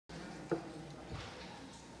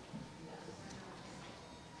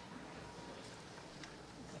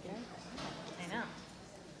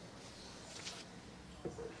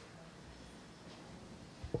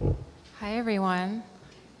Hi, everyone.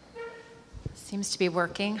 Seems to be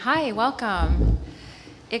working. Hi, welcome.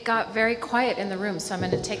 It got very quiet in the room, so I'm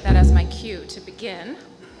going to take that as my cue to begin.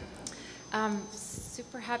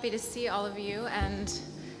 Super happy to see all of you, and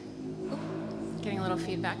getting a little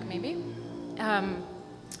feedback maybe. My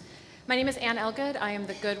name is Anne Ellegood. I am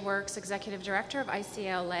the Good Works Executive Director of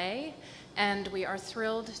ICLA, and we are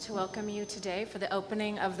thrilled to welcome you today for the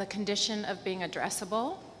opening of the Condition of Being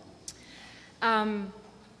Addressable.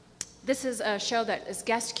 This is a show that is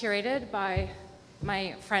guest curated by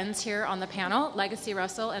my friends here on the panel, Legacy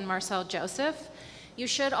Russell and Marcelle Joseph. You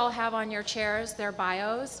should all have on your chairs their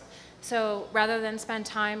bios. So rather than spend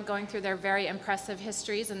time going through their very impressive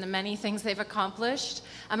histories and the many things they've accomplished,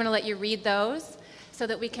 I'm going to let you read those so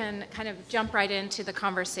that we can kind of jump right into the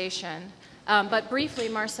conversation. But briefly,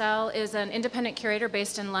 Marcelle is an independent curator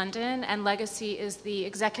based in London, and Legacy is the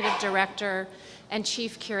executive director and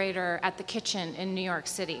chief curator at the Kitchen in New York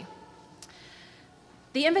City.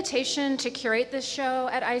 The invitation to curate this show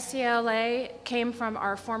at ICLA came from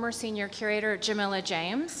our former senior curator, Jamila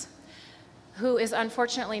James, who is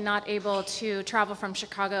unfortunately not able to travel from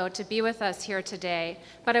Chicago to be with us here today.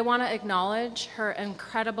 But I want to acknowledge her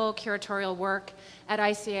incredible curatorial work at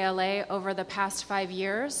ICLA over the past 5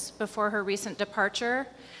 years before her recent departure,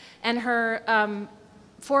 and her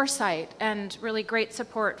foresight and really great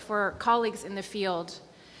support for colleagues in the field,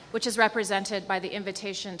 which is represented by the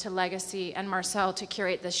invitation to Legacy and Marcelle to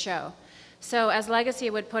curate this show. So as Legacy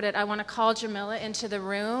would put it, I want to call Jamila into the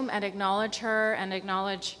room and acknowledge her and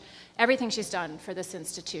acknowledge everything she's done for this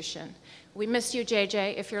institution. We miss you,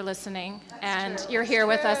 JJ, if you're listening, and you're here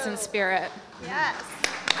with us in spirit. Yes.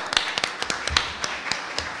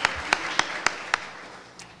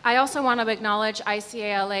 I also want to acknowledge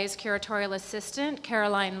ICALA's curatorial assistant,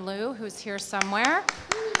 Caroline Liu, who's here somewhere,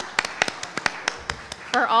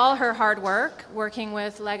 for all her hard work working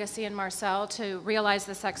with Legacy and Marcelle to realize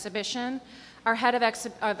this exhibition. Our head of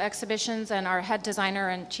exhibitions and our head designer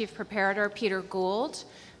and chief preparator, Peter Gould,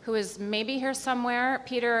 who is maybe here somewhere.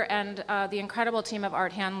 Peter and the incredible team of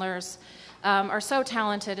art handlers are so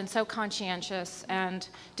talented and so conscientious and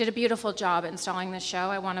did a beautiful job installing this show.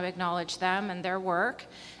 I want to acknowledge them and their work.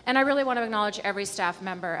 And I really want to acknowledge every staff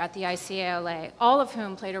member at the ICALA, all of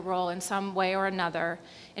whom played a role in some way or another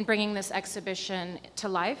in bringing this exhibition to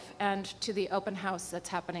life and to the open house that's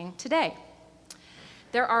happening today.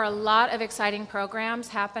 There are a lot of exciting programs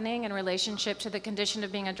happening in relationship to the Condition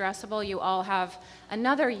of Being Addressable. You all have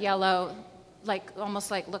another yellow, almost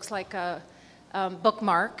looks like a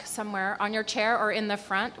bookmark somewhere on your chair or in the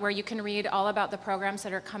front where you can read all about the programs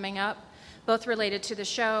that are coming up, both related to the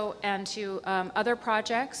show and to other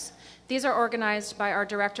projects. These are organized by our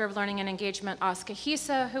Director of Learning and Engagement, Oscar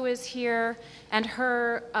Hisa, who is here, and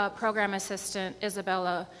her program assistant,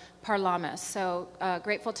 Isabella Parlamas. So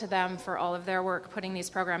grateful to them for all of their work putting these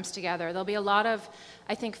programs together. There'll be a lot of,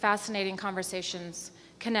 I think, fascinating conversations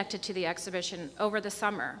connected to the exhibition over the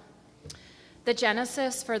summer. The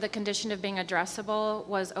genesis for the Condition of Being Addressable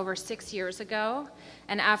was over 6 years ago,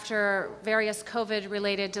 and after various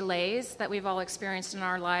COVID-related delays that we've all experienced in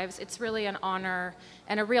our lives, it's really an honor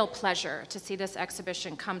and a real pleasure to see this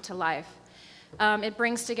exhibition come to life. It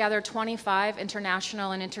brings together 25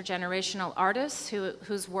 international and intergenerational artists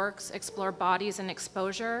whose works explore bodies and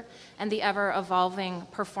exposure and the ever-evolving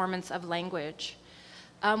performance of language.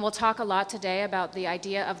 We'll talk a lot today about the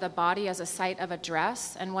idea of the body as a site of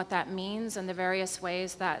address and what that means and the various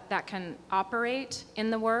ways that that can operate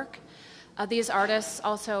in the work. These artists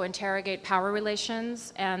also interrogate power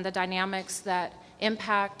relations and the dynamics that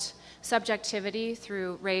impact subjectivity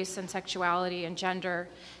through race and sexuality and gender,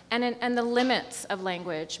 and the limits of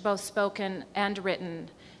language, both spoken and written,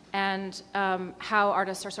 and how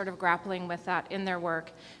artists are sort of grappling with that in their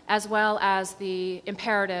work, as well as the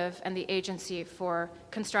imperative and the agency for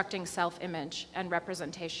constructing self-image and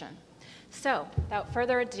representation. So, without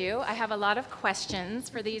further ado, I have a lot of questions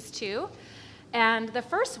for these two. And the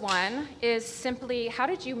first one is simply, how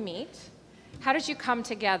did you meet? How did you come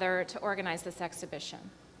together to organize this exhibition?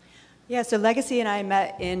 Yeah, so Legacy and I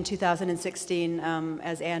met in 2016,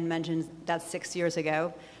 as Anne mentioned, that's 6 years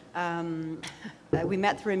ago. We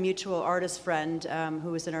met through a mutual artist friend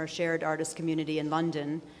who was in our shared artist community in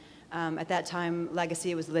London. At that time,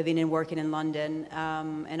 Legacy was living and working in London,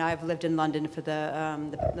 and I've lived in London for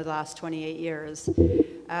the last 28 years.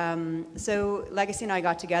 So Legacy and I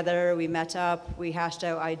got together, we met up, we hashed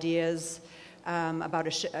out ideas about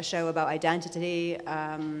a show about identity.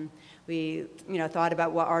 We thought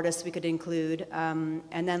about what artists we could include, and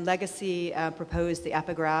then Legacy proposed the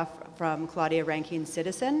epigraph from Claudia Rankine's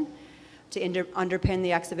Citizen to underpin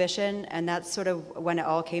the exhibition, and that's sort of when it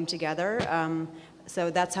all came together. So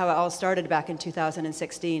that's how it all started back in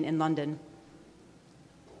 2016 in London.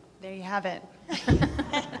 There you have it.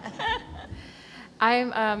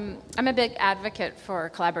 I'm a big advocate for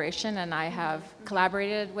collaboration, and I have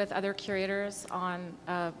collaborated with other curators on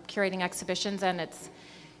curating exhibitions, and it's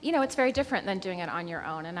very different than doing it on your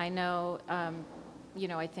own. And I know,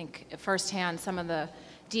 I think firsthand some of the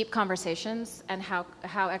deep conversations and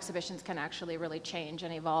how exhibitions can actually really change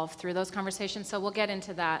and evolve through those conversations. So we'll get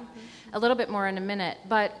into that a little bit more in a minute.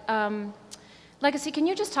 But Legacy, can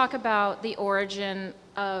you just talk about the origin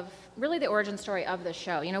story of the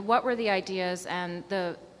show? What were the ideas and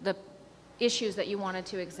the issues that you wanted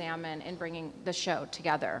to examine in bringing the show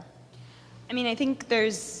together? I mean, I think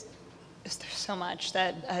there's so much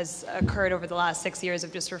that has occurred over the last 6 years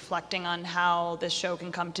of just reflecting on how this show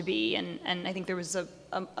can come to be. And I think there was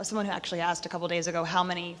someone who actually asked a couple days ago how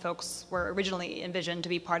many folks were originally envisioned to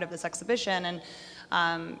be part of this exhibition. And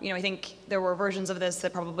I think there were versions of this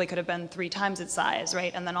that probably could have been 3 times its size,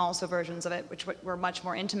 right? And then also versions of it which were much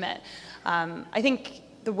more intimate. I think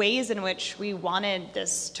the ways in which we wanted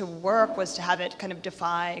this to work was to have it kind of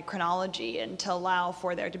defy chronology and to allow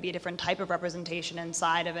for there to be a different type of representation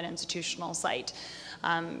inside of an institutional site.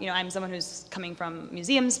 I'm someone who's coming from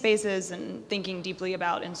museum spaces and thinking deeply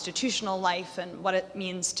about institutional life and what it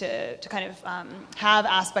means to kind of have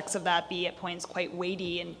aspects of that be at points quite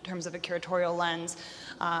weighty in terms of a curatorial lens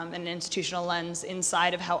and an institutional lens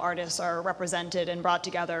inside of how artists are represented and brought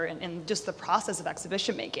together in just the process of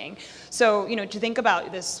exhibition making. So, to think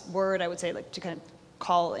about this word, I would say, like, to kind of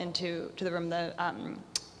call into the room the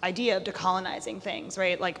idea of decolonizing things,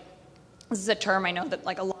 right? Like, this is a term I know that,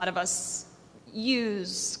 like, a lot of us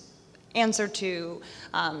use, answer to,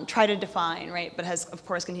 try to define, right, but has, of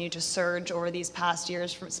course, continued to surge over these past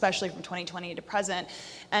years, especially from 2020 to present.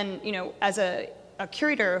 And, as a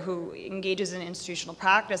curator who engages in institutional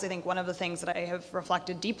practice, I think one of the things that I have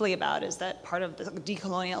reflected deeply about is that part of the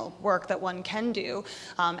decolonial work that one can do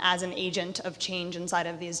as an agent of change inside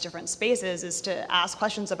of these different spaces is to ask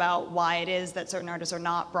questions about why it is that certain artists are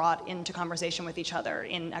not brought into conversation with each other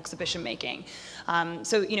in exhibition making.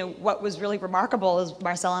 So, what was really remarkable as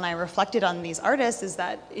Marcelle and I reflected on these artists is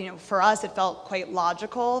that, for us it felt quite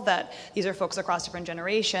logical that these are folks across different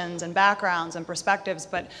generations and backgrounds and perspectives,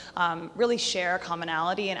 but really share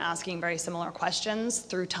commonality and asking very similar questions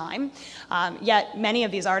through time. Yet many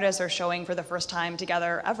of these artists are showing for the first time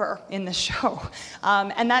together ever in this show.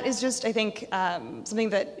 And that is just, I think, something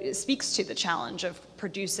that speaks to the challenge of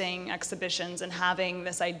producing exhibitions and having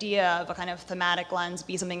this idea of a kind of thematic lens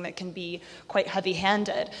be something that can be quite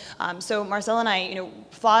heavy-handed. So Marcelle and I,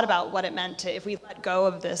 thought about what it meant to, if we let go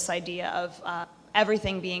of this idea of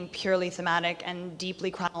everything being purely thematic and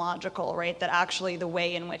deeply chronological, right? That actually the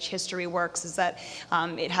way in which history works is that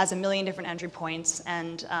it has a million different entry points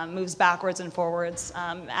and moves backwards and forwards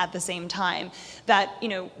at the same time. That,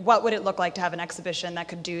 what would it look like to have an exhibition that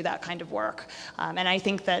could do that kind of work? And I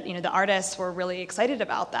think that, the artists were really excited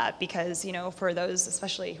about that because, for those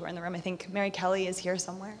especially who are in the room, I think Mary Kelly is here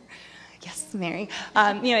somewhere. Yes, Mary.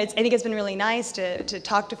 I think it's been really nice to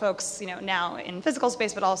talk to folks, now in physical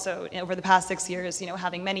space, but also over the past 6 years,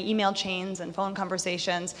 having many email chains and phone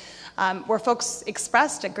conversations where folks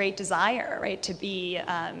expressed a great desire, right, to be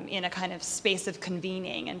in a kind of space of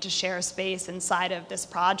convening and to share space inside of this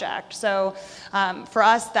project. So for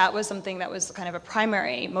us, that was something that was kind of a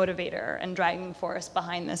primary motivator and driving force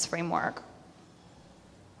behind this framework.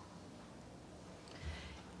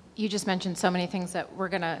 You just mentioned so many things that we're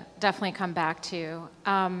going to definitely come back to.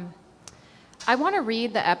 I want to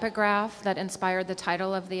read the epigraph that inspired the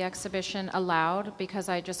title of the exhibition aloud because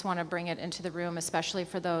I just want to bring it into the room, especially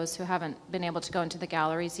for those who haven't been able to go into the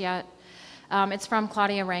galleries yet. It's from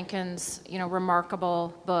Claudia Rankine's,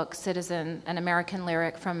 remarkable book, Citizen, an American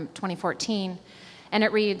Lyric from 2014. And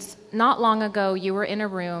it reads, "Not long ago you were in a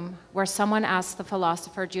room where someone asked the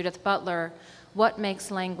philosopher Judith Butler, what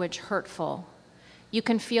makes language hurtful? You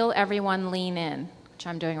can feel everyone lean in," which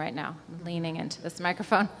I'm doing right now, I'm leaning into this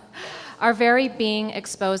microphone. "Our very being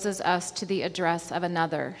exposes us to the address of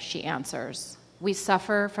another," she answers. "We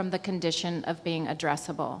suffer from the condition of being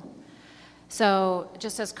addressable." So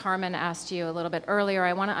just as Carmen asked you a little bit earlier,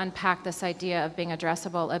 I want to unpack this idea of being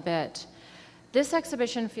addressable a bit. This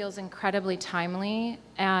exhibition feels incredibly timely,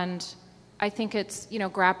 and I think it's,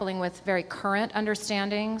 grappling with very current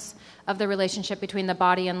understandings of the relationship between the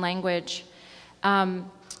body and language.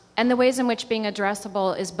 And the ways in which being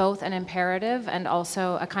addressable is both an imperative and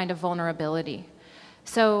also a kind of vulnerability.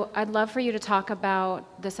 So I'd love for you to talk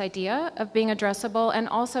about this idea of being addressable and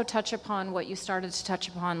also touch upon what you started to touch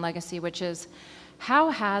upon, Legacy, which is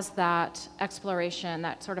How has that exploration,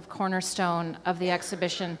 that sort of cornerstone of the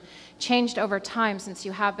exhibition, changed over time since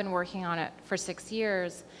you have been working on it for 6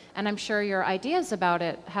 years? And I'm sure your ideas about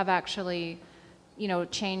it have actually, you know,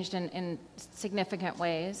 changed in significant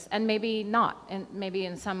ways, and maybe not, and maybe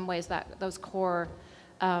in some ways that those core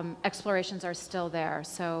explorations are still there.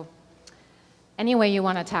 So any way you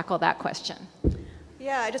want to tackle that question.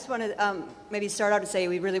 Yeah, I just want to maybe start out to say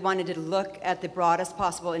we really wanted to look at the broadest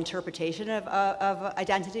possible interpretation of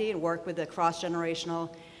identity and work with a cross-generational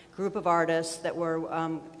group of artists that were,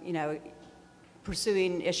 you know,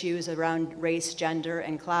 pursuing issues around race, gender,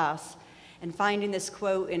 and class. And finding this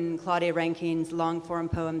quote in Claudia Rankine's long-form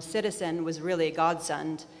poem "Citizen" was really a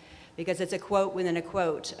godsend, because it's a quote within a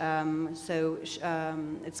quote.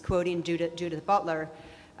 It's quoting Judith Butler,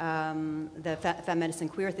 the feminist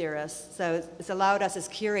and queer theorist. So it's allowed us as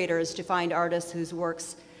curators to find artists whose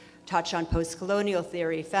works touch on post-colonial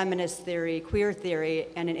theory, feminist theory, queer theory,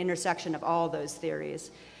 and an intersection of all those theories.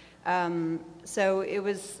 So it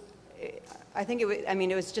was, I think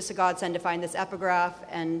it was just a godsend to find this epigraph,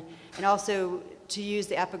 and also to use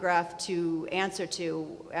the epigraph to answer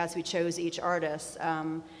to, as we chose each artist,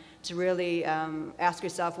 to really ask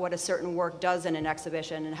yourself what a certain work does in an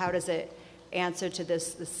exhibition, and how does it answer to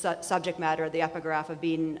this subject matter, the epigraph of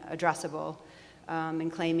being addressable,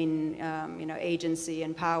 and claiming you know, agency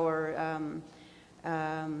and power.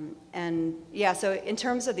 And yeah, so in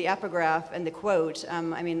terms of the epigraph and the quote,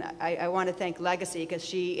 I mean, I want to thank Legacy, because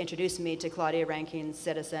she introduced me to Claudia Rankine's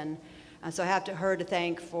Citizen. So I have her to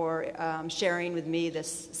thank for sharing with me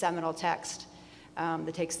this seminal text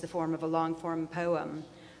that takes the form of a long-form poem.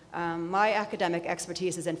 My academic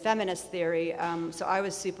expertise is in feminist theory, so I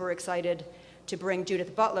was super excited to bring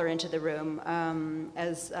Judith Butler into the room,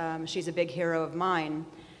 as she's a big hero of mine.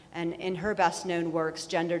 And in her best-known works,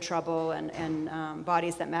 Gender Trouble and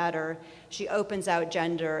Bodies That Matter, she opens out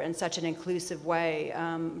gender in such an inclusive way,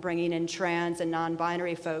 bringing in trans and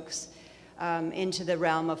non-binary folks into the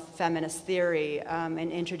realm of feminist theory,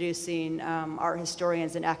 and introducing art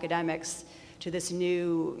historians and academics to this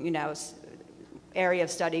new, you know, area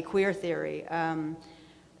of study, queer theory.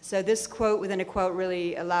 So this quote within a quote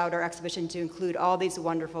really allowed our exhibition to include all these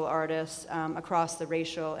wonderful artists across the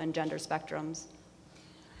racial and gender spectrums.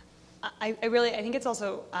 I think it's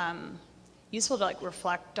also useful to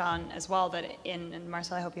reflect on as well that and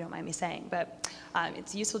Marcelle, I hope you don't mind me saying, but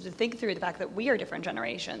it's useful to think through the fact that we are different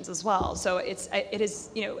generations as well. So it is,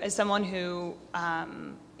 you know, as someone who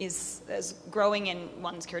is growing in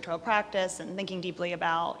one's curatorial practice and thinking deeply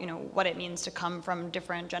about, you know, what it means to come from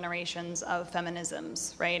different generations of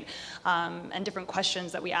feminisms, right? And different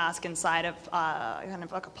questions that we ask inside of kind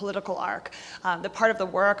of like a political arc. The part of the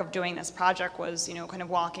work of doing this project was, you know, kind of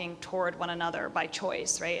walking toward one another by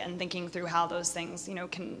choice, right? And thinking through how those things, you know,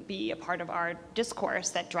 can be a part of our discourse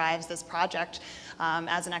that drives this project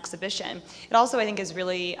as an exhibition. It also, I think, is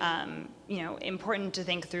really, you know, important to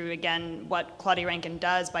think through, again, what Claudia Rankine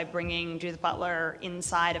does by bringing Judith Butler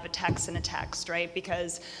inside of a text in a text, right?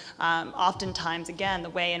 Because oftentimes, again, the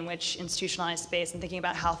way in which institutionalized space and thinking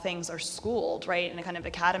about how things are schooled, right, in a kind of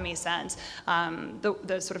academy sense,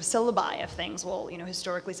 the sort of syllabi of things will, you know,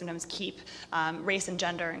 historically sometimes keep race and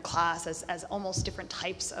gender and class as almost different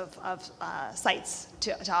types of sites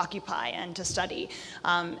to occupy and to study.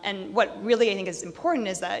 And what really I think is important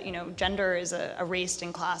is that, you know, gender is a raced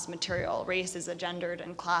and classed material. Race is a gendered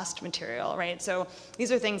and classed material, right? So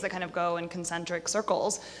these are things that kind of go in concentric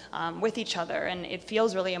circles with each other, and it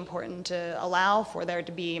feels really important to allow for there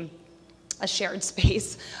to be a shared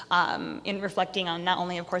space in reflecting on not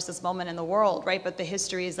only, of course, this moment in the world, right, but the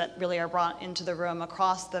histories that really are brought into the room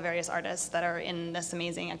across the various artists that are in this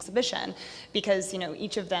amazing exhibition. Because, you know,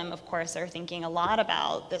 each of them, of course, are thinking a lot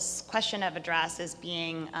about this question of address as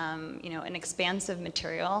being, you know, an expansive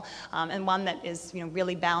material and one that is, you know,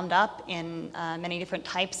 really bound up in many different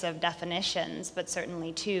types of definitions, but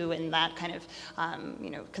certainly, too, in that kind of, you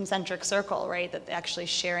know, concentric circle, right, that they're actually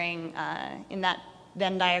sharing in that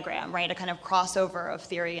Venn diagram, right? A kind of crossover of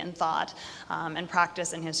theory and thought and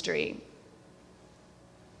practice and history.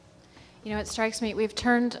 You know, it strikes me, we've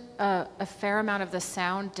turned a fair amount of the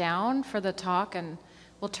sound down for the talk, and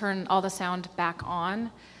we'll turn all the sound back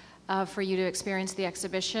on for you to experience the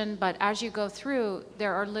exhibition. But as you go through,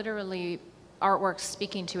 there are literally artworks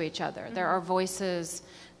speaking to each other. Mm-hmm. There are voices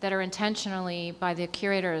that are intentionally, by the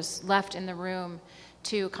curators, left in the room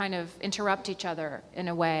to kind of interrupt each other in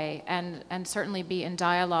a way, and certainly be in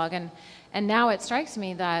dialogue. And now it strikes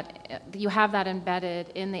me that you have that embedded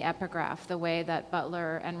in the epigraph, the way that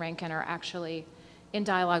Butler and Rankine are actually in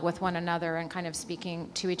dialogue with one another and kind of speaking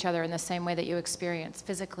to each other in the same way that you experience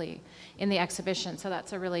physically in the exhibition. So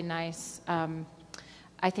that's a really nice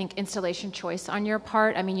I think, installation choice on your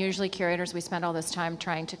part. I mean, usually curators, we spend all this time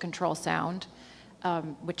trying to control sound,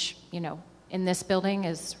 which, in this building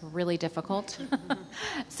is really difficult.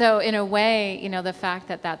 So in a way, the fact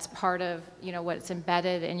that that's part of, what's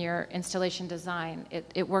embedded in your installation design,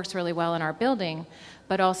 it works really well in our building,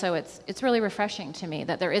 but also it's really refreshing to me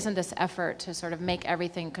that there isn't this effort to sort of make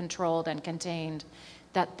everything controlled and contained,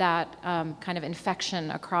 that kind of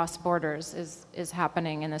infection across borders is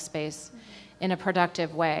happening in the space in a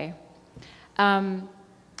productive way.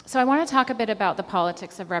 So I want to talk a bit about the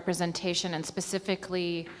politics of representation and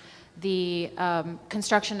specifically the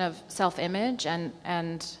construction of self-image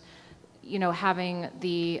and having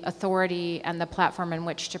the authority and the platform in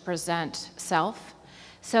which to present self.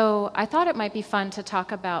 So I thought it might be fun to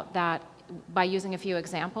talk about that by using a few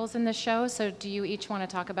examples in the show. So do you each want to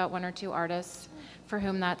talk about one or two artists for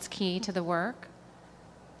whom that's key to the work?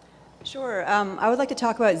 Sure. I would like to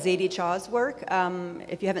talk about Zadie Chaw's work.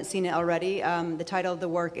 If you haven't seen it already, the title of the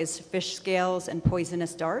work is Fish Scales and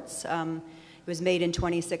Poisonous Darts. It was made in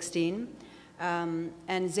 2016. And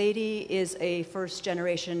Zadie is a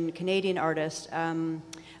first-generation Canadian artist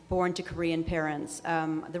born to Korean parents.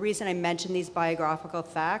 The reason I mention these biographical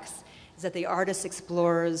facts is that the artist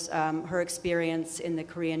explores her experience in the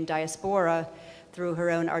Korean diaspora through her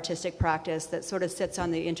own artistic practice that sort of sits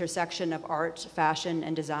on the intersection of art, fashion,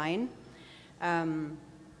 and design. And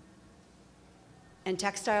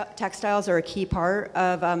textiles are a key part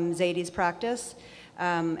of Zadie's practice.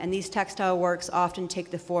 And these textile works often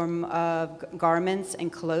take the form of garments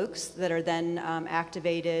and cloaks that are then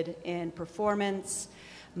activated in performance,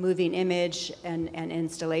 moving image, and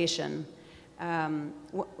installation.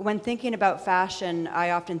 When thinking about fashion, I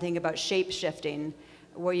often think about shape-shifting,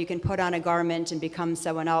 where you can put on a garment and become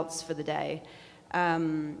someone else for the day.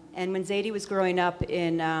 And when Zadie was growing up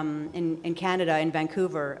in Canada, in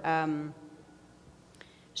Vancouver,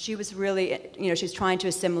 she was really, she was trying to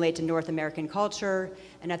assimilate to North American culture,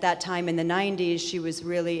 and at that time in the 90s, she was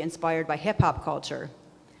really inspired by hip-hop culture.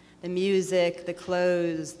 The music, the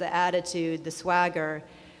clothes, the attitude, the swagger.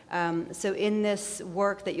 So in this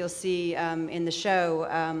work that you'll see in the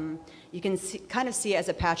show, you can kind of see it as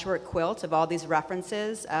a patchwork quilt of all these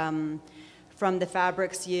references, from the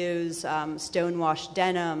fabrics used, stonewashed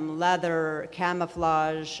denim, leather,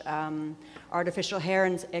 camouflage, artificial hair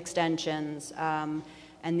extensions,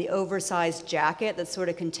 and the oversized jacket that's sort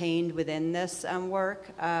of contained within this work.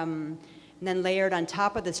 And then layered on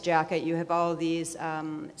top of this jacket, you have all these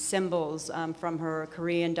symbols from her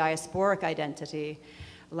Korean diasporic identity,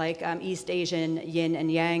 like East Asian yin and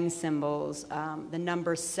yang symbols, the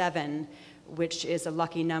number 7, which is a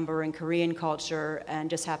lucky number in Korean culture and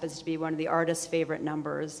just happens to be one of the artist's favorite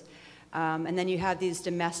numbers. And then you have these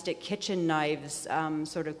domestic kitchen knives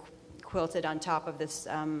sort of quilted on top of this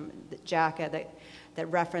jacket that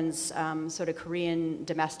reference sort of Korean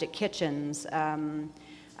domestic kitchens.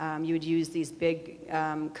 You would use these big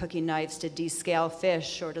cooking knives to descale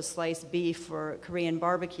fish or to slice beef for Korean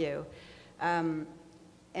barbecue.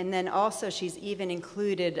 And then also she's even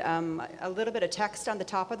included a little bit of text on the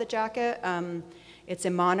top of the jacket. It's a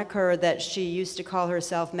moniker that she used to call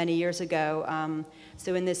herself many years ago.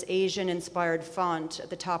 So in this Asian-inspired font at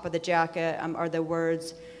the top of the jacket are the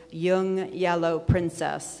words, Young Yellow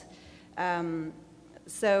Princess.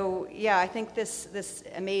 So yeah, I think this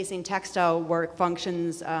amazing textile work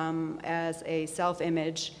functions as a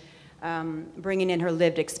self-image, bringing in her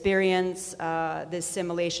lived experience, the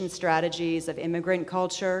assimilation strategies of immigrant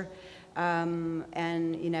culture, and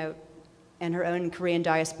her own Korean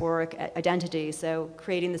diasporic identity. So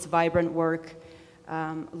creating this vibrant work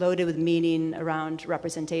loaded with meaning around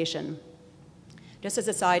representation. Just as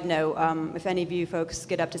a side note, if any of you folks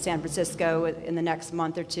get up to San Francisco in the next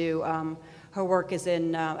month or two, her work is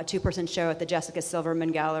in a 2-person show at the Jessica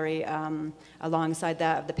Silverman Gallery, alongside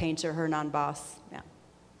that of the painter Hernan Boss. Yeah.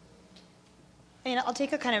 And I'll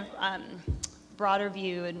take a kind of broader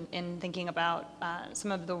view in thinking about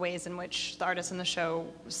some of the ways in which the artists in the show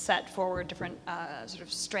set forward different sort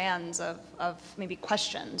of strands of maybe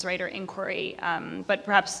questions, right, or inquiry. But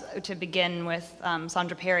perhaps to begin with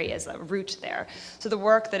Sandra Perry as a root there. So the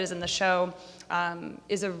work that is in the show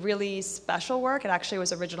is a really special work. It actually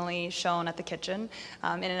was originally shown at the Kitchen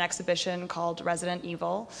in an exhibition called Resident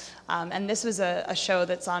Evil. And this was a show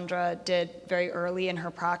that Sandra did very early in her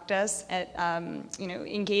practice. It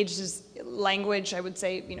engages language, I would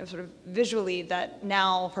say, sort of visually, that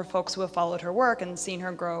now for folks who have followed her work and seen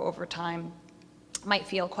her grow over time, might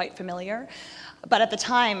feel quite familiar. But at the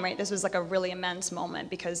time, right, this was like a really immense moment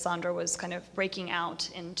because Sandra was kind of breaking out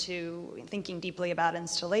into thinking deeply about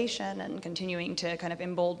installation and continuing to kind of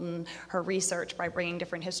embolden her research by bringing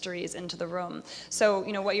different histories into the room. So,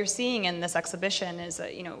 you know, what you're seeing in this exhibition is,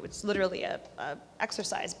 you know, it's literally a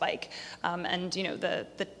exercise bike. And, you know, the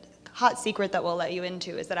hot secret that we'll let you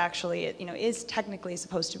into is that actually it, you know, is technically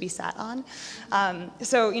supposed to be sat on.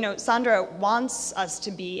 So, you know, Sandra wants us to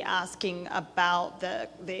be asking about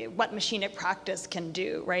what machinic practice can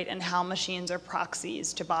do, right, and how machines are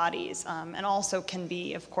proxies to bodies, and also can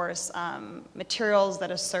be, of course, materials that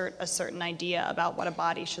assert a certain idea about what a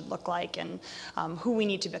body should look like and who we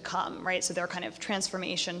need to become, right? So they're kind of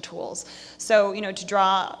transformation tools. So, you know, to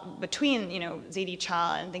draw between, you know, Zadie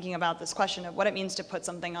Cha and thinking about this question of what it means to put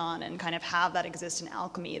something on and kind of have that exist in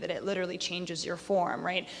alchemy, that it literally changes your form,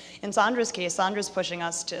 right? In Sandra's case, Sandra's pushing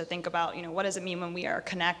us to think about, you know, what does it mean when we are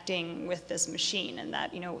connecting with this machine, and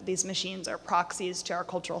that, you know, these machines are proxies to our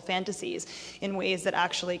cultural fantasies in ways that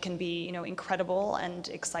actually can be, you know, incredible and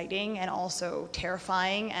exciting and also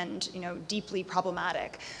terrifying and, you know, deeply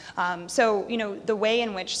problematic. So, you know, the way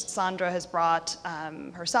in which Sandra has brought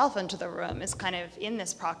herself into the room is kind of in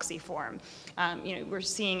this proxy form. You know, we're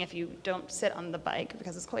seeing, if you don't sit on the bike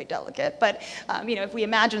because it's quite delicate, but you know, if we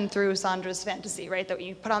imagine through Sandra's fantasy, right, that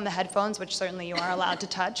you put on the headphones, which certainly you are allowed to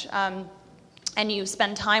touch, and you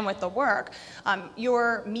spend time with the work,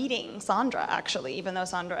 you're meeting Sandra, actually, even though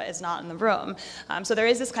Sandra is not in the room. So there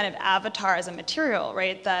is this kind of avatar as a material,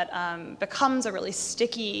 right, that becomes a really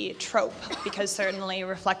sticky trope, because certainly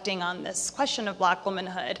reflecting on this question of Black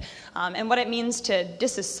womanhood and what it means to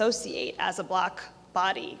disassociate as a Black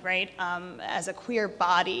body, right, as a queer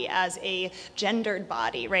body, as a gendered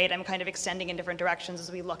body, right? I'm kind of extending in different directions as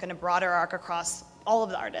we look in a broader arc across all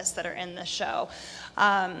of the artists that are in this show.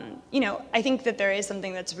 You know, I think that there is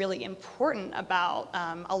something that's really important about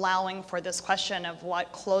allowing for this question of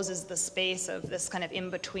what closes the space of this kind of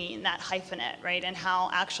in-between, that hyphenate, right? And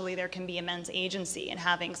how actually there can be immense agency in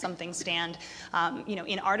having something stand, you know,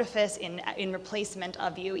 in artifice, in replacement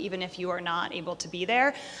of you, even if you are not able to be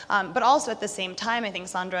there. But also at the same time, I think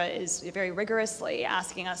Sandra is very rigorously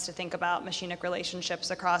asking us to think about machinic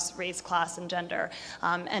relationships across race, class, and gender.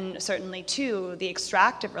 And certainly, too, the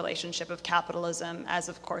extractive relationship of capitalism, as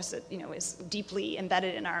of course it, you know, is deeply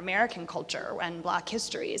embedded in our American culture and Black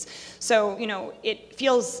histories. So, you know, it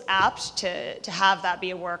feels apt to have that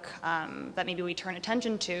be a work that maybe we turn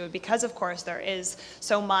attention to, because of course there is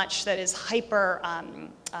so much that is hyper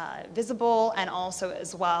visible and also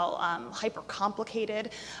as well hyper complicated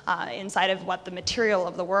inside of what the material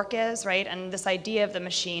of the work is, right? And this idea of the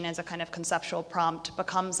machine as a kind of conceptual prompt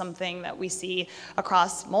becomes something that we see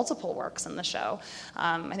across multiple works in the show.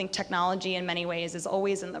 I think technology in many ways is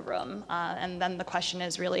always in the room, and then the question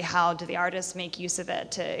is really, how do the artists make use of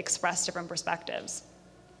it to express different perspectives?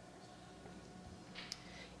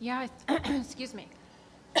 Yeah, excuse me.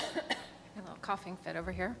 A little coughing fit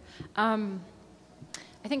over here.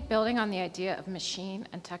 I think building on the idea of machine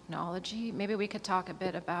and technology, maybe we could talk a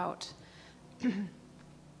bit about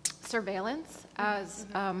surveillance as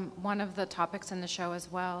one of the topics in the show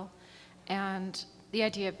as well, and the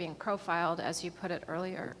idea of being profiled, as you put it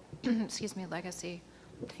earlier. Excuse me, legacy.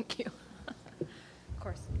 Thank you. Of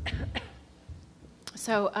course.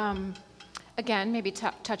 So again, maybe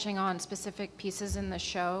touching on specific pieces in the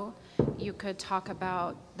show, you could talk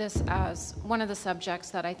about this as one of the subjects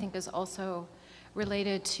that I think is also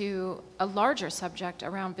related to a larger subject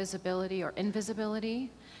around visibility or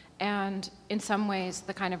invisibility, and in some ways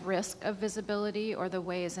the kind of risk of visibility, or the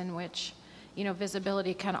ways in which, you know,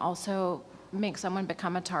 visibility can also make someone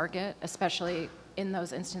become a target, especially in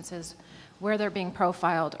those instances where they're being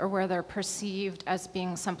profiled or where they're perceived as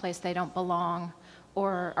being someplace they don't belong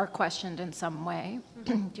or are questioned in some way.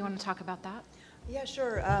 Do you want to talk about that? Yeah,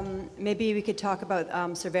 sure. Maybe we could talk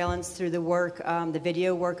about surveillance through the work, the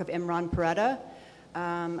video work of Imran Peretta,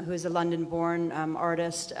 who is a London-born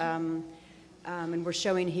artist. And we're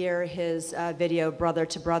showing here his video, Brother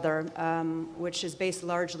to Brother, which is based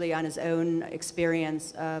largely on his own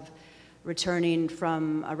experience of returning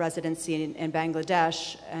from a residency in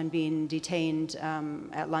Bangladesh and being detained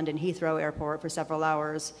at London Heathrow Airport for several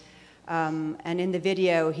hours. And in the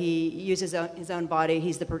video, he uses his own body.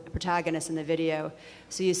 He's the protagonist in the video.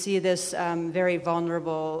 So you see this very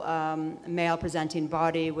vulnerable male-presenting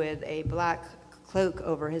body with a black cloak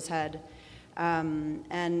over his head.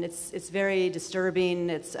 And it's very disturbing.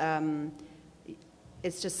 It's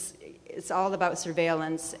all about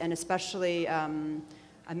surveillance, and especially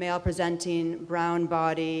a male-presenting brown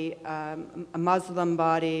body, a Muslim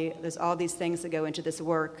body. There's all these things that go into this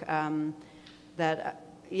work that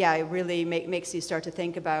yeah, it really makes you start to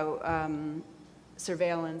think about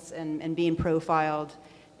surveillance and being profiled,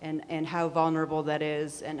 and how vulnerable that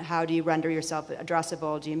is, and how do you render yourself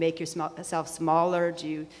addressable? Do you make yourself smaller? Do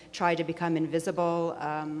you try to become invisible?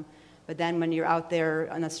 But then when you're out there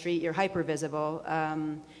on the street, you're hyper-visible.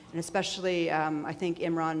 And especially, I think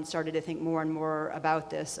Imran started to think more and more about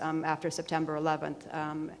this after September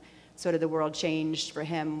 11th. Sort of the world changed for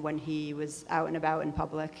him when he was out and about in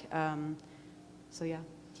public. So yeah.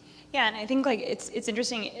 Yeah, and I think like it's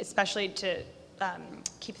interesting, especially to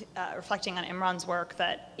keep reflecting on Imran's work,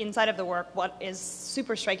 that inside of the work, what is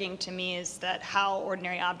super striking to me is that how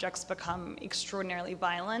ordinary objects become extraordinarily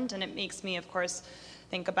violent, and it makes me, of course,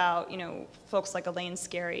 think about, you know, folks like Elaine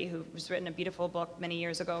Scarry, who's written a beautiful book many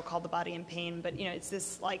years ago called The Body in Pain, but, you know, it's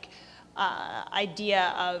this, like,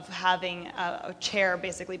 idea of having a chair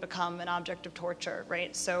basically become an object of torture,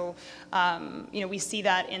 right? So, you know, we see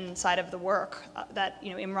that inside of the work that,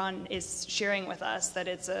 you know, Imran is sharing with us, that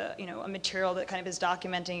it's a, you know, a material that kind of is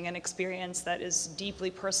documenting an experience that is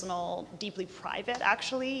deeply personal, deeply private,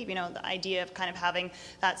 actually. You know, the idea of kind of having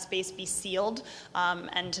that space be sealed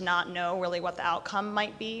and to not know really what the outcome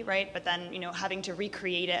might be, right? But then, you know, having to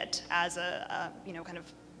recreate it as a you know, kind of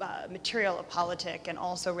material of politic, and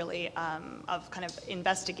also really of kind of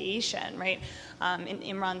investigation, right? In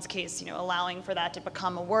Imran's case, you know, allowing for that to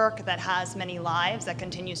become a work that has many lives, that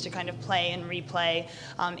continues to kind of play and replay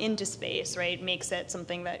into space, right? Makes it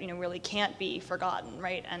something that, you know, really can't be forgotten,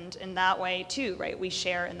 right? And in that way too, right, we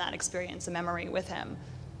share in that experience a memory with him.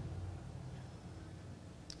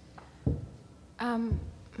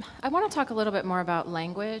 I want to talk a little bit more about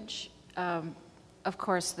language. Of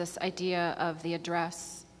course, this idea of the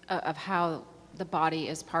address, of how the body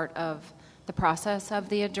is part of the process of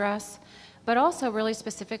the address, but also really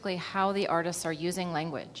specifically how the artists are using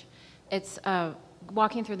language. It's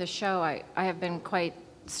walking through the show, I have been quite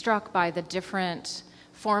struck by the different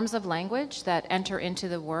forms of language that enter into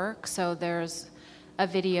the work. So there's a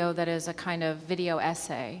video that is a kind of video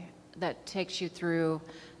essay that takes you through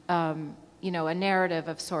you know, a narrative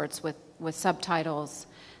of sorts with subtitles.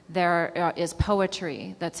 There is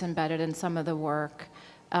poetry that's embedded in some of the work.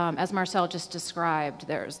 As Marcelle just described,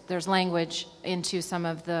 there's language into some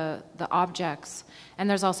of the objects, and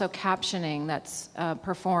there's also captioning that's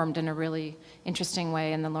performed in a really interesting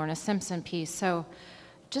way in the Lorna Simpson piece. So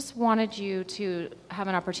just wanted you to have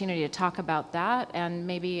an opportunity to talk about that, and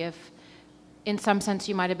maybe if, in some sense,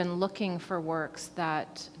 you might have been looking for works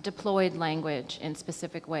that deployed language in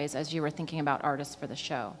specific ways as you were thinking about artists for the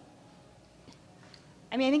show.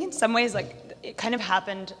 I mean, I think in some ways, like, it kind of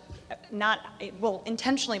happened not, well,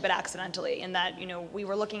 intentionally, but accidentally, in that, you know, we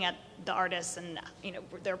were looking at the artists and, you know,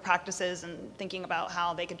 their practices and thinking about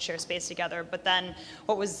how they could share space together. But then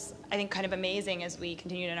what was, I think, kind of amazing as we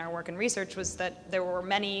continued in our work and research was that there were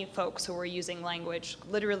many folks who were using language,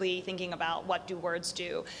 literally thinking about what do words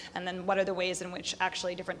do, and then what are the ways in which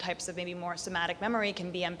actually different types of maybe more somatic memory can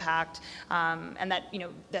be impacted, and that, you know,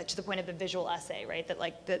 that to the point of the visual essay, right, that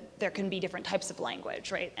like that there can be different types of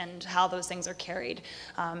language, right, and how those things are carried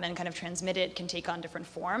and kind of transmitted can take on different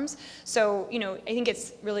forms. So, you know, I think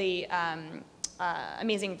it's really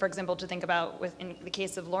amazing, for example, to think about in the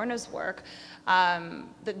case of Lorna's work,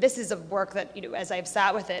 that this is a work that, you know, as I've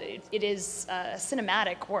sat with it, it is a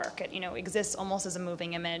cinematic work. It, you know, exists almost as a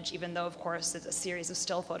moving image, even though, of course, it's a series of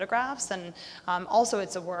still photographs. And also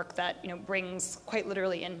it's a work that, you know, brings quite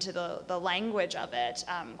literally into the language of it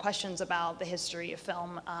questions about the history of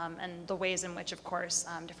film and the ways in which, of course,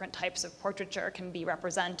 different types of portraiture can be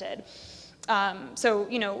represented. So,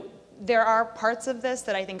 you know, there are parts of this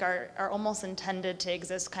that I think are almost intended to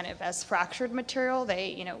exist kind of as fractured material. They,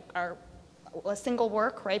 you know, are a single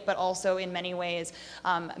work, right, but also in many ways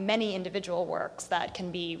many individual works that can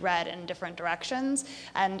be read in different directions.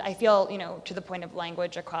 And I feel, you know, to the point of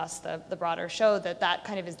language across the broader show, that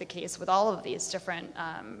kind of is the case with all of these different,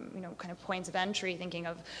 you know, kind of points of entry, thinking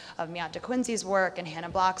of Miata Quincy's work and Hannah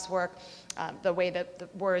Block's work, the way that the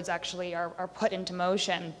words actually are put into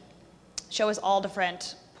motion, show us all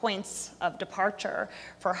different points of departure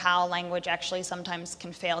for how language actually sometimes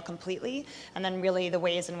can fail completely, and then really the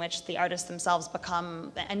ways in which the artists themselves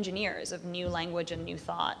become the engineers of new language and new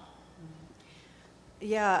thought.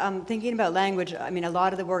 Yeah, thinking about language, I mean, a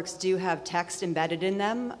lot of the works do have text embedded in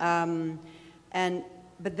them,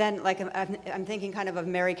 but then, like, I'm thinking kind of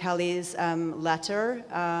Mary Kelly's letter,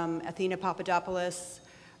 Athena Papadopoulos,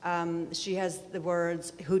 she has the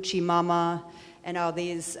words hoochie mama, and all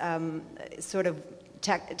these sort of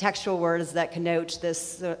textual words that connote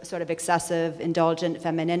this sort of excessive, indulgent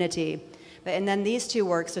femininity. And then these two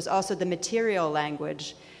works, there's also the material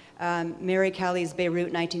language, Mary Kelly's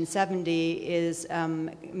Beirut 1970 is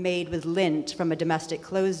made with lint from a domestic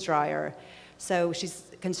clothes dryer. So she's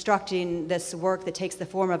constructing this work that takes the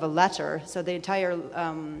form of a letter. So the entire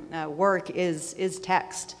work is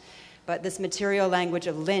text. But this material language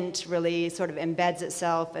of lint really sort of embeds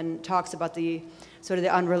itself and talks about the sort of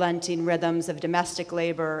the unrelenting rhythms of domestic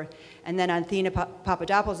labor. And then on Athena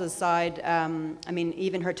Papadopoulos' side, I mean,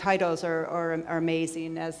 even her titles are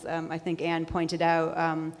amazing, as I think Anne pointed out.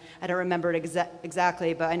 I don't remember it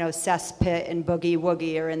exactly, but I know Cesspit and Boogie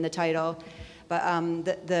Woogie are in the title.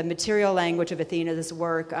 But the material language of Athena, this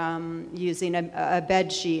work, using a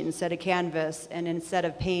bed sheet instead of canvas, and instead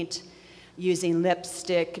of paint, using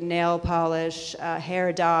lipstick, nail polish,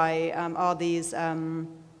 hair dye, all these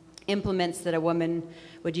implements that a woman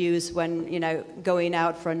would use when, you know, going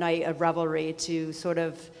out for a night of revelry to sort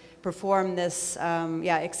of perform this,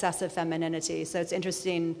 excessive femininity. So it's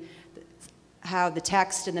interesting how the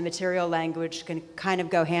text and the material language can kind of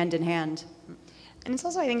go hand in hand. And it's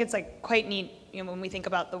also, I think it's like quite neat, you know, when we think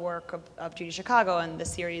about the work of Judy Chicago and the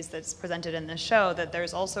series that's presented in this show, that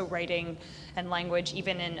there's also writing and language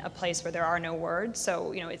even in a place where there are no words.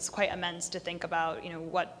 So, you know, it's quite immense to think about, you know,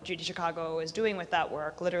 what Judy Chicago is doing with that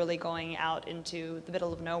work, literally going out into the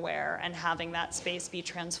middle of nowhere and having that space be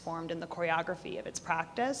transformed in the choreography of its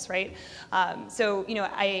practice, right? So, you know,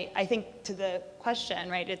 I think to the question,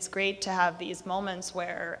 right, it's great to have these moments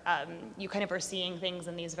where you kind of are seeing things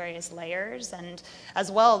in these various layers, and as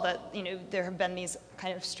well that, you know, there have been these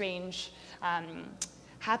kind of strange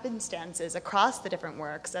happenstances across the different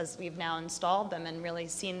works as we've now installed them and really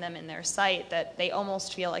seen them in their site, that they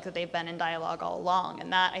almost feel like that they've been in dialogue all along.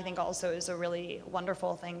 And that, I think, also is a really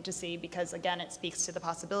wonderful thing to see, because again, it speaks to the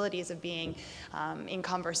possibilities of being in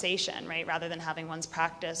conversation, right, rather than having one's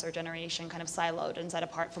practice or generation kind of siloed and set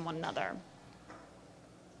apart from one another.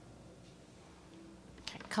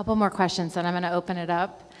 A couple more questions, then I'm going to open it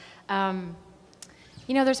up.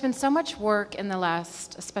 You know, there's been so much work in the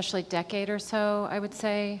last, especially decade or so, I would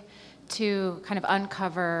say, to kind of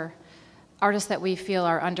uncover artists that we feel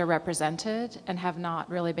are underrepresented and have not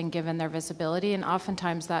really been given their visibility. And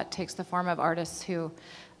oftentimes that takes the form of artists who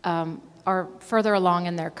are further along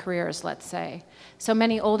in their careers, let's say. So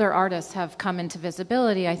many older artists have come into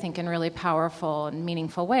visibility, I think, in really powerful and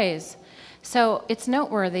meaningful ways. So it's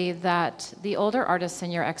noteworthy that the older artists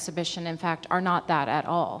in your exhibition, in fact, are not that at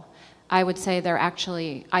all. I would say they're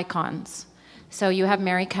actually icons. So you have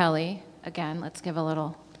Mary Kelly. Again, let's give a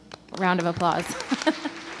little round of applause.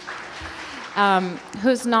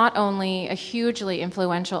 Who's not only a hugely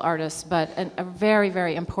influential artist, but a very,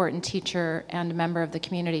 very important teacher and member of the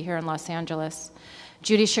community here in Los Angeles.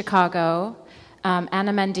 Judy Chicago,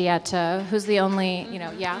 Anna Mendieta, who's the only, you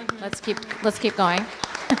know, let's keep going.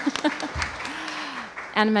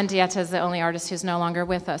 Anna Mendieta is the only artist who's no longer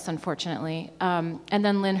with us, unfortunately. And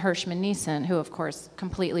then Lynn Hirschman-Neeson, who, of course,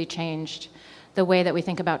 completely changed the way that we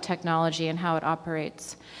think about technology and how it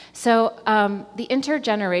operates. So the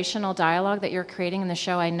intergenerational dialogue that you're creating in the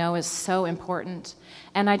show, I know, is so important.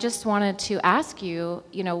 And I just wanted to ask you,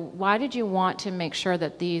 you know, why did you want to make sure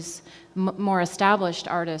that these more established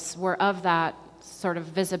artists were of that sort of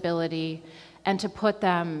visibility and to put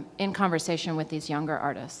them in conversation with these younger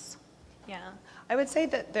artists? Yeah. I would say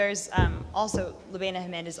that there's also, Lubaina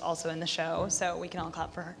Hamid is also in the show, so we can all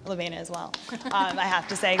clap for her, Lubaina as well, I have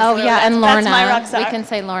to say. Oh, yeah, and Lorna. That's my rock star. We can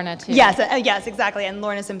say Lorna, too. Yes, yes, exactly, and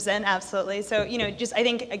Lorna Simpson, absolutely. So, you know, just I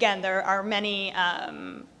think, again, there are many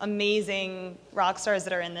amazing rock stars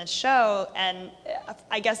that are in this show, and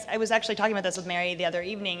I guess I was actually talking about this with Mary the other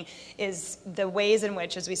evening, is the ways in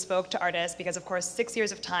which, as we spoke to artists, because of course 6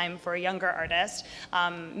 years of time for a younger artist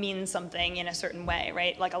means something in a certain way,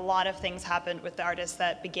 right? Like a lot of things happened with the artists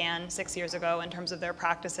that began 6 years ago in terms of their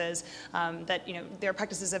practices, that, you know, their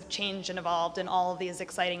practices have changed and evolved in all of these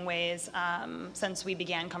exciting ways since we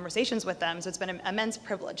began conversations with them. So it's been an immense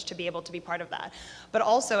privilege to be able to be part of that. But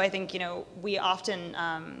also, I think, you know, we often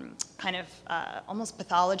kind of almost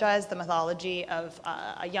pathologize the mythology of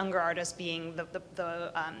a younger artist being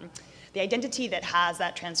the identity that has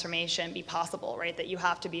that transformation be possible, right? That you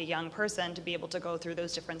have to be a young person to be able to go through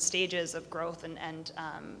those different stages of growth and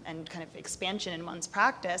kind of expansion in one's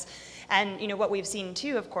practice. And, you know, what we've seen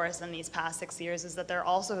too, of course, in these past 6 years is that there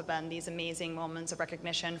also have been these amazing moments of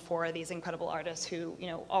recognition for these incredible artists who, you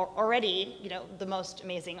know, are already, you know, the most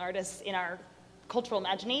amazing artists in our cultural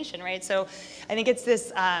imagination, right? So I think it's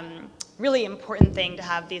this really important thing to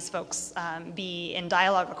have these folks be in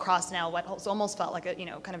dialogue across now what almost felt like a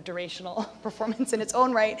kind of durational performance in its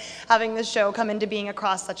own right, having this show come into being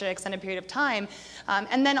across such an extended period of time,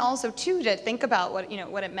 and then also too to think about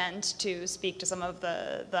what it meant to speak to some of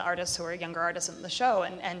the artists who are younger artists in the show,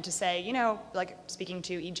 and to say, like speaking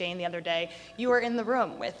to E. Jane the other day, you were in the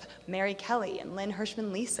room with Mary Kelly and Lynn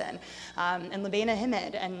Hirschman-Leeson and Labena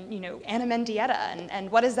Himid and Anna Mendieta,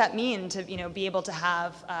 and what does that mean to be able to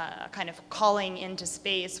have kind of calling into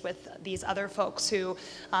space with these other folks who,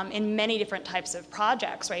 in many different types of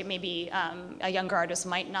projects, right? Maybe a younger artist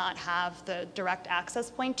might not have the direct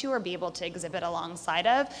access point to or be able to exhibit alongside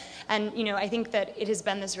of. And I think that it has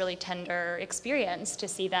been this really tender experience to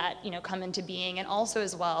see that come into being, and also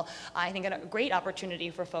as well, I think a great opportunity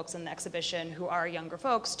for folks in the exhibition who are younger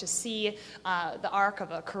folks to see the arc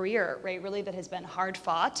of a career, right? Really that has been hard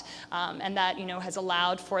fought, and that has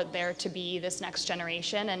allowed for there to be this next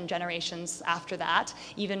generation and generations after that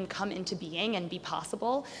even come into being and be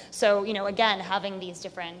possible. So, again, having these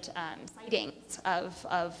different sightings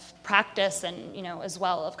of practice and, as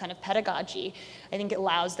well of kind of pedagogy, I think it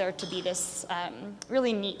allows there to be this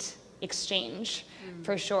really neat exchange,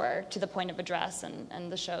 for sure, to the point of address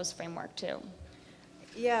and the show's framework, too.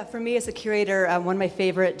 Yeah, for me as a curator, one of my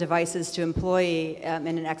favorite devices to employ in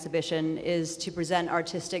an exhibition is to present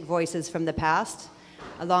artistic voices from the past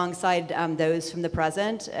alongside those from the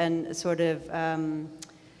present, and sort of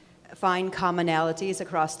find commonalities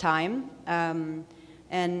across time.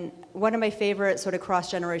 And one of my favorite sort of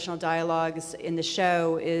cross-generational dialogues in the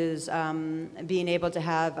show is being able to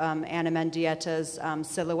have Ana Mendieta's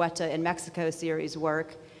Silueta in Mexico series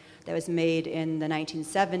work that was made in the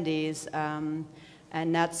 1970s.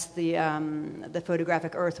 And that's the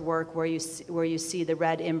photographic earthwork where you see the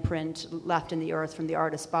red imprint left in the earth from the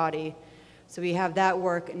artist's body. So we have that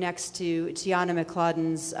work next to Tiana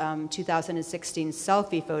McClodden's 2016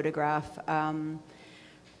 selfie photograph,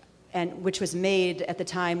 and which was made at the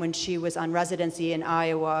time when she was on residency in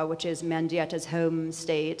Iowa, which is Mendieta's home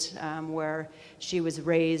state, where she was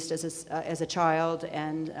raised as a child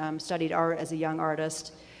and studied art as a young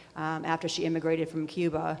artist after she immigrated from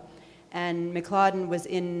Cuba. And McClodden was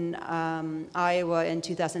in Iowa in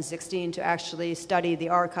 2016 to actually study the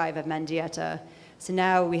archive of Mendieta. So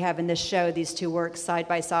now we have in this show these two works side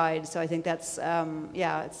by side. So I think that's,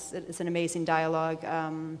 it's an amazing dialogue.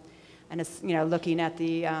 And it's, looking at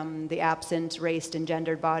the absent, raced, and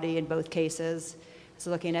gendered body in both cases. It's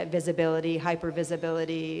looking at visibility,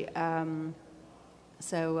 hypervisibility. I'm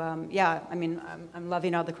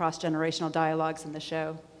loving all the cross-generational dialogues in the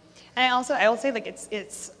show. And I will say, like,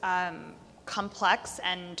 it's complex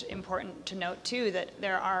and important to note too that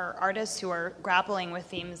there are artists who are grappling with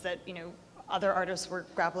themes that other artists were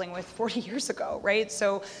grappling with 40 years ago, right?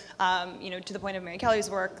 So, to the point of Mary Kelly's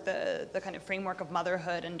work, the kind of framework of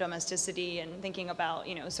motherhood and domesticity, and thinking about,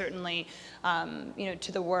 certainly,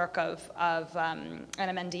 to the work of Ana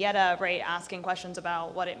Mendieta, right, asking questions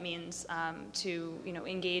about what it means to,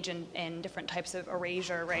 engage in different types of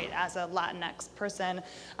erasure, right, as a Latinx person.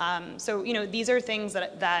 So, these are things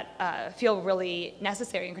that feel really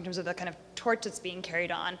necessary in terms of the kind of torch that's being carried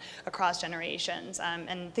on across generations,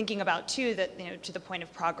 and thinking about too that to the point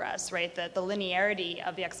of progress, right, that the linearity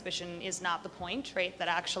of the exhibition is not the point, right, that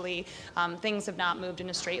actually things have not moved in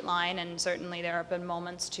a straight line, and certainly there have been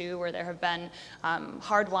moments too where there have been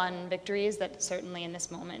hard-won victories that certainly in this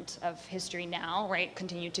moment of history now, right,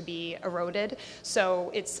 continue to be eroded. So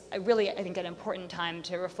it's really, I think, an important time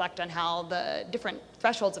to reflect on how the different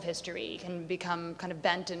thresholds of history can become kind of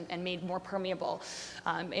bent and made more permeable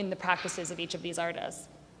in the practices of each of these artists.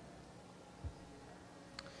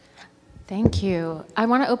 Thank you. I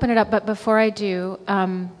want to open it up, but before I do,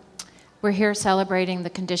 we're here celebrating the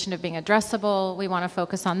condition of being addressable. We want to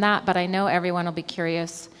focus on that, but I know everyone will be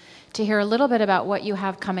curious to hear a little bit about what you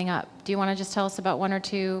have coming up. Do you want to just tell us about one or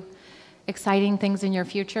two exciting things in your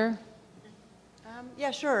future?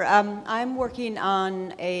 Yeah, sure. I'm working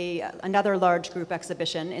on another large group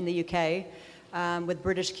exhibition in the UK with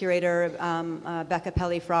British curator Becca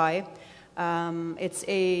Pelly-Fry. It's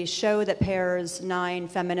a show that pairs 9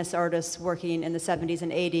 feminist artists working in the 70s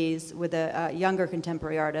and 80s with a younger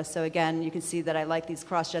contemporary artist. So again, you can see that I like these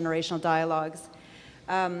cross-generational dialogues.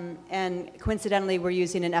 And coincidentally, we're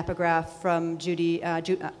using an epigraph from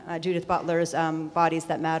Judith Butler's Bodies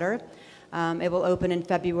That Matter. It will open in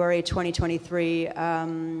February 2023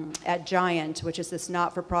 at Giant, which is this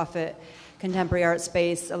not-for-profit contemporary art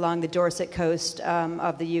space along the Dorset coast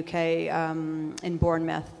of the UK in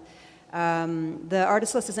Bournemouth. The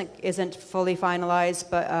artist list isn't fully finalized,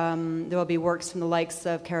 but there will be works from the likes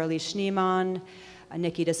of Carolee Schneemann,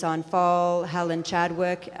 Nikki DeSon-Fall, Helen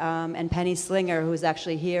Chadwick, and Penny Slinger, who's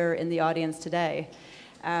actually here in the audience today.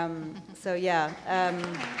 So yeah.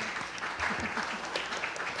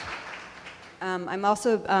 I'm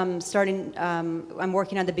also I'm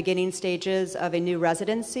working on the beginning stages of a new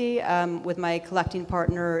residency with my collecting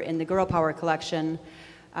partner in the GIRLPOWER Collection.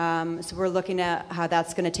 So we're looking at how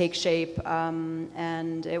that's going to take shape,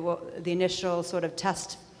 and the initial sort of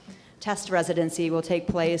test residency will take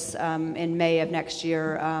place in May of next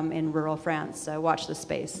year in rural France. So watch the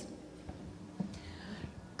space.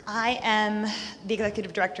 I am the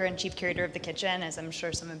executive director and chief curator of The Kitchen, as I'm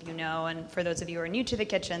sure some of you know. And for those of you who are new to The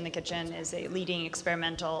Kitchen is a leading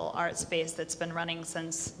experimental art space that's been running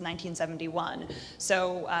since 1971.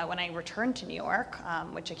 So when I returned to New York,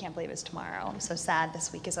 which I can't believe is tomorrow, I'm so sad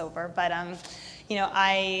this week is over, but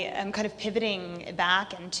I am kind of pivoting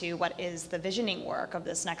back into what is the visioning work of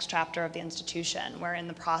this next chapter of the institution. We're in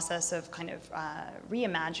the process of kind of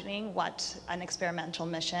reimagining what an experimental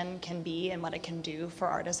mission can be and what it can do for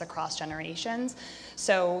artists across generations.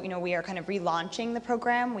 So, we are kind of relaunching the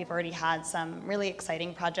program. We've already had some really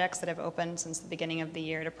exciting projects that have opened since the beginning of the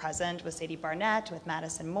year to present with Sadie Barnett, with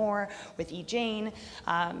Madison Moore, with E. Jane,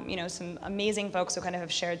 some amazing folks who kind of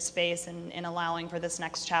have shared space in allowing for this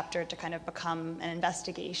next chapter to kind of become an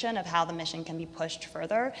investigation of how the mission can be pushed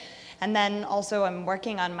further. And then also I'm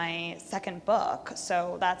working on my second book,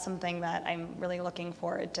 so that's something that I'm really looking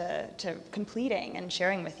forward to completing and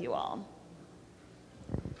sharing with you all.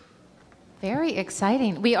 Very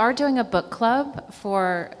exciting. We are doing a book club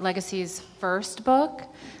for Legacy's first book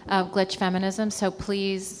of Glitch Feminism, so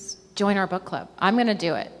please join our book club. I'm going to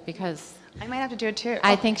do it because I might have to do it too.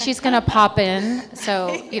 I think she's going to pop in,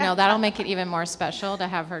 so that'll make it even more special to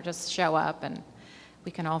have her just show up, and we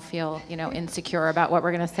can all feel insecure about what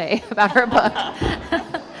we're going to say about her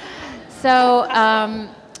book. So,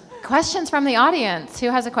 questions from the audience. Who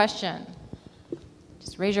has a question?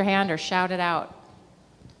 Just raise your hand or shout it out.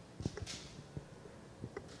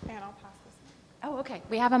 Oh, okay.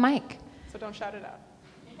 We have a mic. So don't shout it out.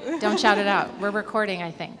 Don't shout it out. We're recording, I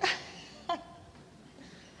think.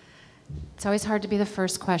 It's always hard to be the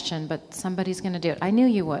first question, but somebody's going to do it. I knew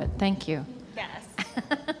you would. Thank you. Yes.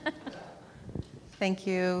 Thank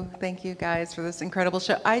you. Thank you, guys, for this incredible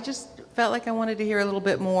show. I just felt like I wanted to hear a little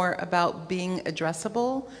bit more about being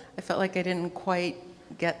addressable. I felt like I didn't quite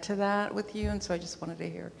get to that with you, and so I just wanted to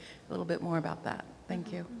hear a little bit more about that.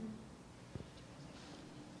 Thank you.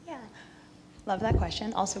 Yeah. Love that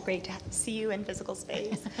question. Also great to see you in physical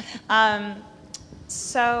space.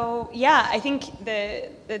 So yeah, I think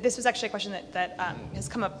this was actually a question that has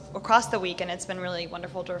come up across the week, and it's been really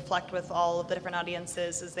wonderful to reflect with all of the different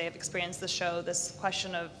audiences as they have experienced the show, this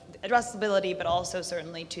question of addressability, but also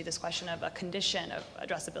certainly to this question of a condition of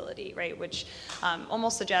addressability, right, which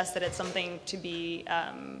almost suggests that it's something to be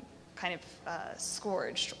kind of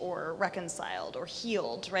scourged or reconciled or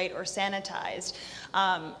healed, right, or sanitized.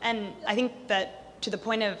 And I think that to the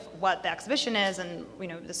point of what the exhibition is, and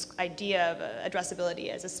this idea of addressability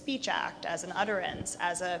as a speech act, as an utterance,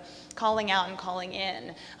 as a calling out and calling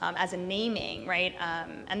in, as a naming, right,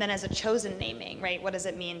 and then as a chosen naming, right, what does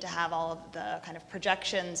it mean to have all of the kind of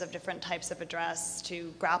projections of different types of address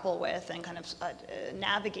to grapple with and kind of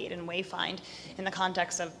navigate and wayfind in the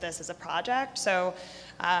context of this as a project. So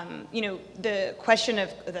the question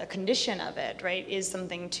of the condition of it, right, is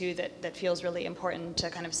something too that feels really important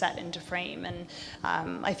to kind of set into frame. And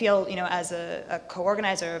I feel, as a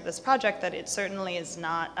co-organizer of this project, that it certainly is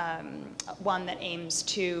not one that aims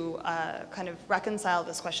to kind of reconcile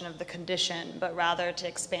this question of the condition, but rather to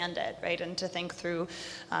expand it, right, and to think through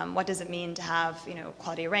what does it mean to have,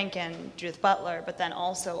 Claudia Rankine, Judith Butler, but then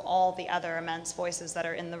also all the other immense voices that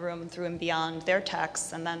are in the room through and beyond their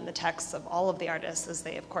texts, and then the texts of all of the artists as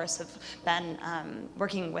they, of course, have been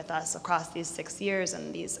working with us across these 6 years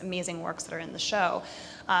and these amazing works that are in the show,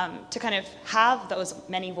 to kind of have those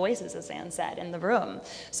many voices, as Anne said, in the room.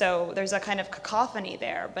 So there's a kind of cacophony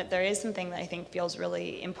there, but there is something that I think feels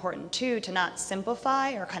really important too, to not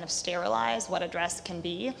simplify or kind of sterilize what address can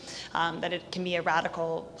be, that it can be a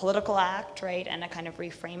radical political act, right, and a kind of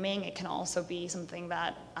reframing. It can also be something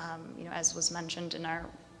that, as was mentioned in our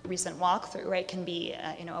recent walkthrough, right, can be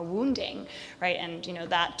a wounding, right, and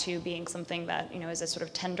that too being something that is a sort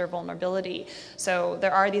of tender vulnerability. So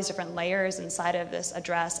there are these different layers inside of this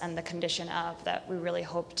address and the condition of that we really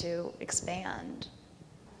hope to expand.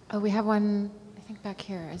 Oh, we have one, I think back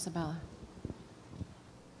here, Isabella.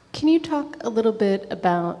 Can you talk a little bit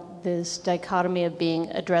about this dichotomy of being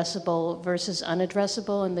addressable versus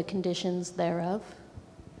unaddressable and the conditions thereof?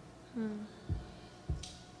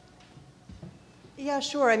 Yeah,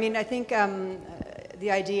 sure. I mean, I think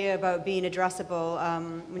the idea about being addressable,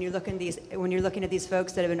 when you're looking at these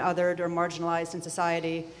folks that have been othered or marginalized in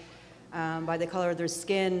society by the color of their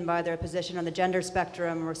skin, by their position on the gender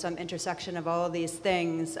spectrum, or some intersection of all of these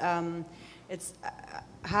things, it's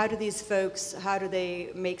how do these folks, how do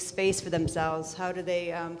they make space for themselves? How do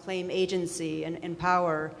they claim agency and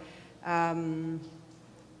power? How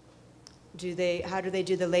do they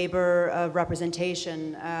do the labor of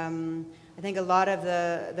representation? I think a lot of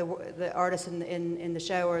the artists in the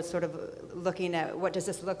show are sort of looking at what does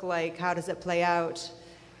this look like, how does it play out,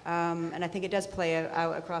 and I think it does play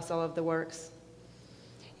out across all of the works.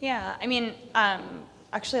 Yeah, I mean,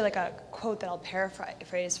 actually like a quote that I'll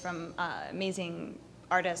paraphrase from amazing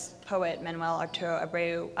artist, poet Manuel Arturo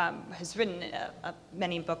Abreu, has written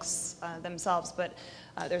many books themselves, but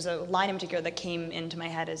there's a line in particular that came into my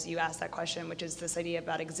head as you asked that question, which is this idea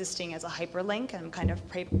about existing as a hyperlink, and I'm kind of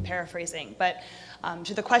paraphrasing. But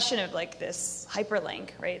to the question of like this hyperlink,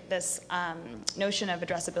 right, this notion of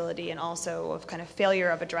addressability and also of kind of failure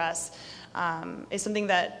of address is something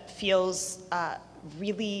that feels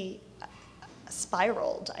really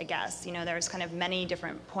spiraled, I guess. You know, there's kind of many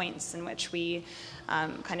different points in which we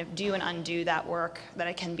kind of do and undo that work, that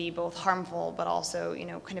it can be both harmful but also, you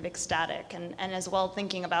know, kind of ecstatic, and as well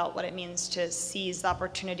thinking about what it means to seize the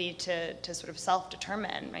opportunity to sort of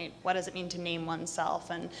self-determine, right? What does it mean to name oneself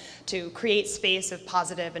and to create space of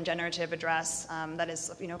positive and generative address that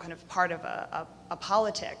is, you know, kind of part of a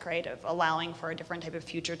politic, right, of allowing for a different type of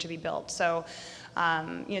future to be built. So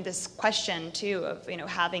you know, this question too of, you know,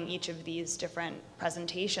 having each of these different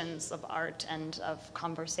presentations of art and of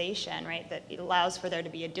conversation, right, that it allows for there to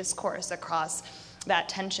be a discourse across that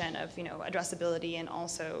tension of, you know, addressability and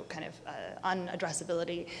also kind of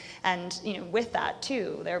unaddressability, and, you know, with that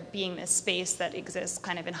too, there being this space that exists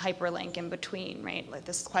kind of in hyperlink in between, right, like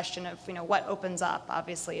this question of, you know, what opens up,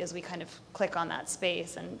 obviously, as we kind of click on that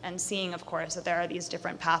space, and seeing, of course, that there are these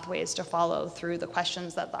different pathways to follow through the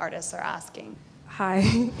questions that the artists are asking.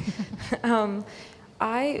 Hi.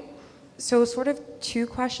 So sort of two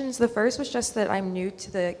questions. The first was just that I'm new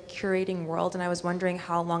to the curating world, and I was wondering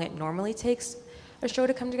how long it normally takes a show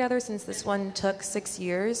to come together, since this one took 6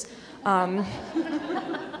 years. And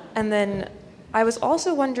then I was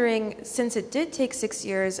also wondering, since it did take 6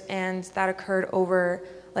 years and that occurred over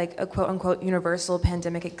like a quote-unquote universal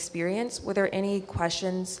pandemic experience, were there any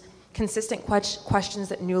questions, consistent questions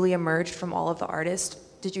that newly emerged from all of the artists?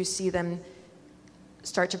 Did you see them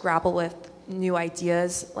start to grapple with new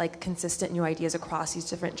ideas, like consistent new ideas across these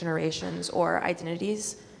different generations or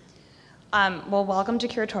identities? Well, welcome to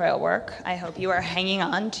curatorial work. I hope you are hanging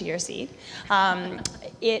on to your seat.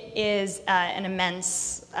 It is an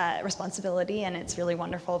immense responsibility, and it's really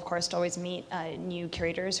wonderful, of course, to always meet new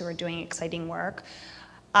curators who are doing exciting work.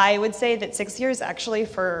 I would say that 6 years actually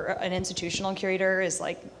for an institutional curator is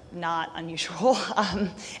like not unusual.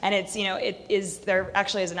 And it's, you know, there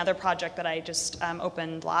actually is another project that I just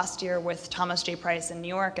opened last year with Thomas J. Price in New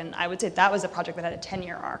York, and I would say that was a project that had a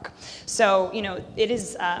 10-year arc. So, you know, it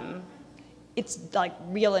is, it's like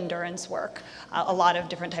real endurance work, a lot of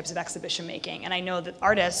different types of exhibition making. And I know that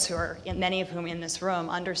artists, who are, many of whom in this room,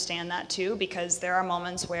 understand that too, because there are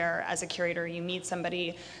moments where, as a curator, you meet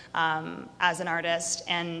somebody as an artist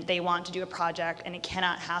and they want to do a project, and it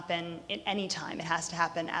cannot happen at any time. It has to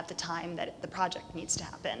happen at the time that the project needs to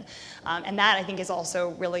happen. And that, I think, is also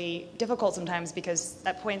really difficult sometimes, because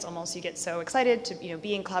at points almost you get so excited to, you know,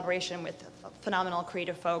 be in collaboration with phenomenal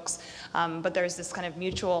creative folks, but there's this kind of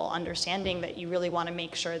mutual understanding that you really want to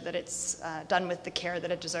make sure that it's done with the care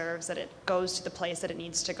that it deserves, that it goes to the place that it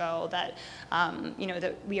needs to go, that you know,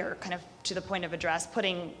 that we are kind of to the point of address,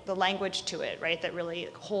 putting the language to it, right, that really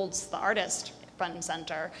holds the artist front and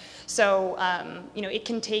center. So you know, it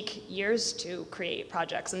can take years to create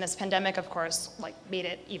projects, and this pandemic, of course, like made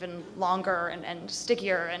it even longer and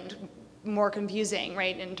stickier and more confusing,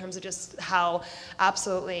 right, in terms of just how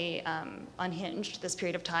absolutely unhinged this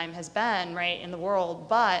period of time has been, right, in the world.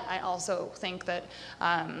 But I also think that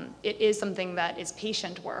it is something that is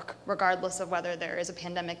patient work, regardless of whether there is a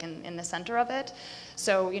pandemic in the center of it.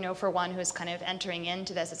 So, you know, for one who's kind of entering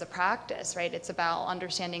into this as a practice, right, it's about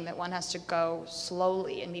understanding that one has to go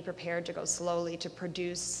slowly and be prepared to go slowly to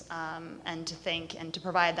produce and to think and to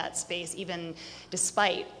provide that space, even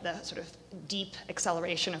despite the sort of deep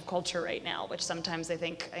acceleration of culture right now, which sometimes I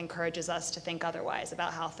think encourages us to think otherwise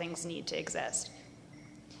about how things need to exist.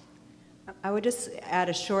 I would just add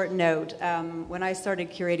a short note. When I started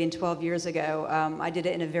curating 12 years ago, I did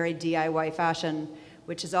it in a very DIY fashion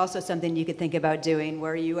which is also something you could think about doing,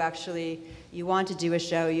 where you want to do a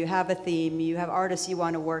show, you have a theme, you have artists you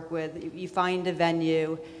want to work with, you find a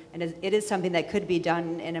venue, and it is something that could be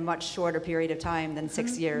done in a much shorter period of time than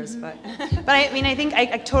 6 years. But I mean, I think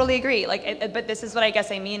I totally agree. Like, but this is what I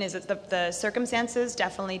guess I mean is that the circumstances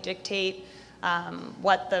definitely dictate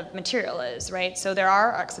what the material is, right? So there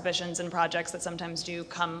are exhibitions and projects that sometimes do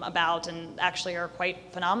come about and actually are quite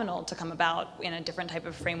phenomenal to come about in a different type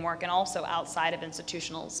of framework and also outside of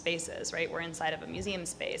institutional spaces, right? We're inside of a museum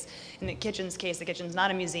space. In the kitchen's case, the kitchen's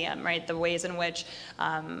not a museum, right? The ways in which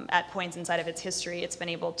at points inside of its history, it's been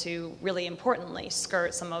able to really importantly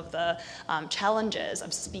skirt some of the challenges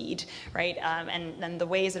of speed, right? And then the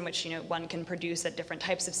ways in which, one can produce at different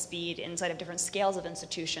types of speed inside of different scales of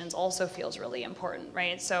institutions also feels really important,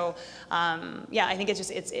 right? So, yeah, I think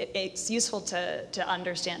it's useful to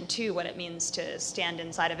understand too what it means to stand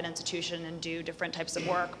inside of an institution and do different types of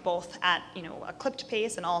work, both at a clipped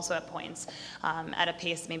pace and also at points at a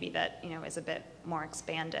pace maybe that is a bit more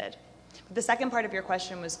expanded. But the second part of your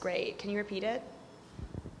question was great. Can you repeat it?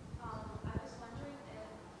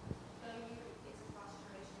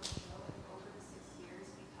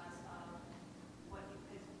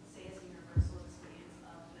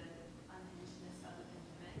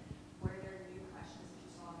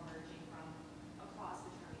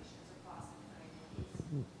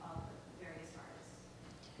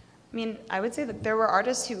 I mean, I would say that there were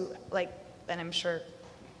artists who, and I'm sure,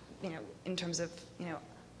 in terms of,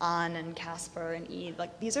 Anne and Casper and Eve,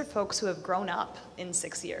 these are folks who have grown up in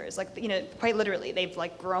 6 years. Quite literally, they've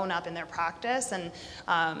grown up in their practice, and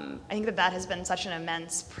I think that has been such an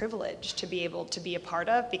immense privilege to be able to be a part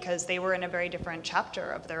of, because they were in a very different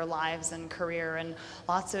chapter of their lives and career, and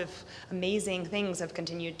lots of amazing things have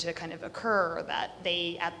continued to kind of occur that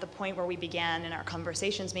they, at the point where we began in our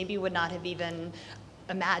conversations, maybe would not have even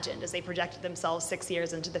imagined as they projected themselves 6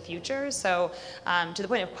 years into the future. So to the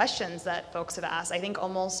point of questions that folks have asked, I think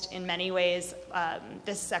almost in many ways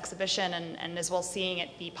this exhibition and as well seeing it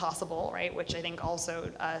be possible, right, which I think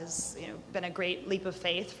also has been a great leap of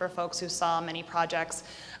faith for folks who saw many projects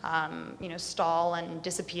stall and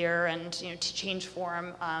disappear and to change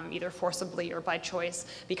form either forcibly or by choice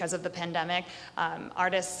because of the pandemic.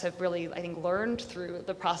 Artists have really, I think, learned through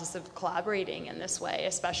the process of collaborating in this way,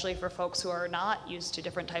 especially for folks who are not used to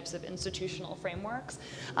different types of institutional frameworks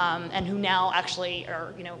and who now actually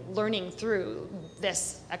are learning through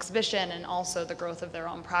this exhibition and also the growth of their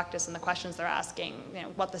own practice and the questions they're asking,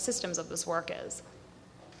 what the systems of this work is.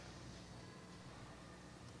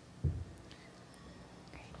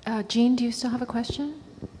 Jean, do you still have a question?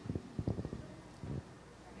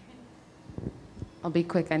 I'll be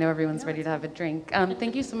quick. I know everyone's ready to have a drink.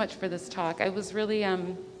 Thank you so much for this talk. I was really, I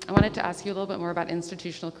wanted to ask you a little bit more about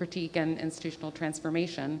institutional critique and institutional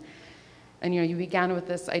transformation. And, you began with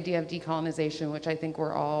this idea of decolonization, which I think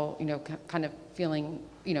we're all, kind of feeling,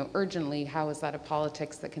 urgently, how is that a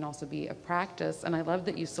politics that can also be a practice? And I love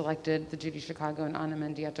that you selected the Judy Chicago and Ana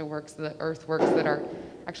Mendieta works, the earth works that are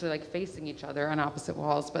actually facing each other on opposite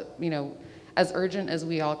walls. But, as urgent as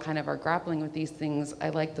we all kind of are grappling with these things, I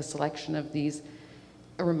like the selection of these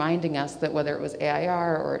reminding us that whether it was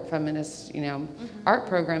AIR or feminist, art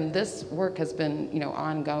program, this work has been,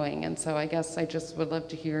 ongoing. And so I guess I just would love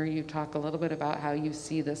to hear you talk a little bit about how you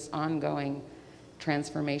see this ongoing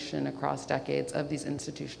transformation across decades of these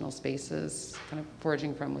institutional spaces, kind of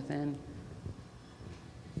forging from within.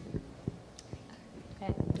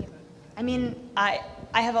 I mean, I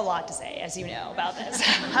have a lot to say, as you know, about this.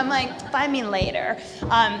 I'm find me later.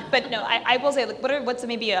 But no, I will say, what's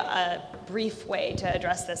maybe a brief way to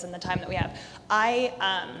address this in the time that we have? I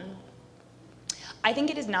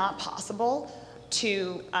think it is not possible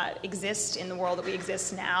to exist in the world that we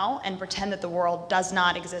exist now and pretend that the world does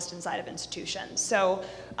not exist inside of institutions. So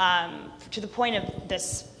to the point of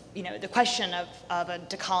this, the question of a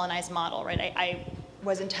decolonized model, right? I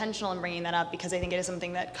was intentional in bringing that up because I think it is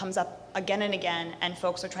something that comes up again and again, and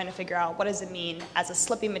folks are trying to figure out what does it mean as a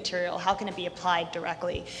slipping material, how can it be applied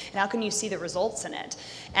directly, and how can you see the results in it?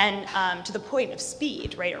 And to the point of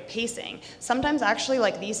speed, right, or pacing, sometimes actually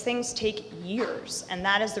these things take years, and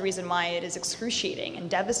that is the reason why it is excruciating and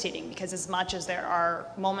devastating, because as much as there are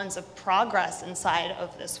moments of progress inside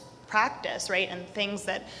of this practice, right, and things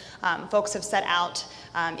that folks have set out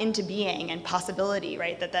into being and possibility,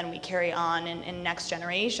 right, that then we carry on in next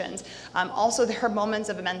generations. Also, there are moments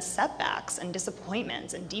of immense setbacks and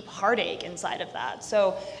disappointments and deep heartache inside of that.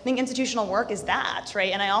 So I think institutional work is that,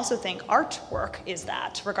 right? And I also think artwork is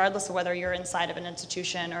that, regardless of whether you're inside of an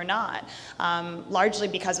institution or not, largely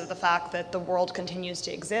because of the fact that the world continues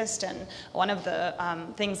to exist. And one of the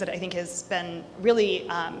things that I think has been really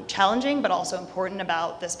challenging but also important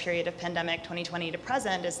about this period of pandemic 2020 to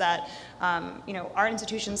present is that our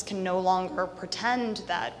institutions can no longer pretend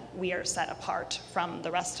that we are set apart from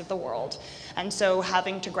the rest of the world. And so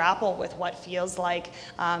having to grapple with what feels like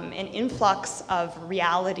an influx of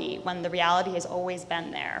reality when the reality has always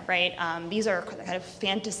been there, right? These are kind of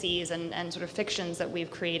fantasies and sort of fictions that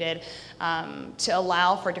we've created to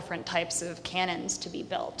allow for different types of canons to be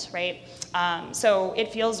built, right? So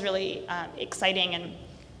it feels really exciting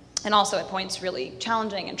and also at points really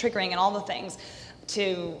challenging and triggering and all the things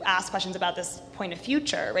to ask questions about this point of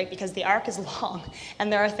future, right? Because the arc is long,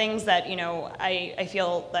 and there are things that, I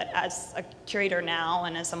feel that as a curator now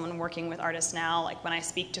and as someone working with artists now, like when I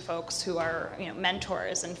speak to folks who are,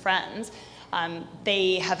 mentors and friends,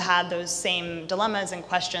 they have had those same dilemmas and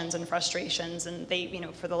questions and frustrations, and they,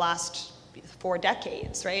 for the last 4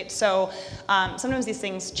 decades, right? So sometimes these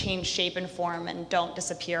things change shape and form and don't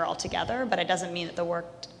disappear altogether, but it doesn't mean that the work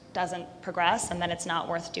doesn't progress and then it's not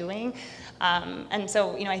worth doing. And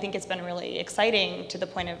so, I think it's been really exciting to the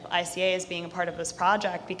point of ICA as being a part of this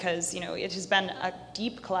project because, it has been a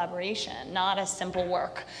deep collaboration, not a simple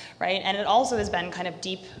work, right? And it also has been kind of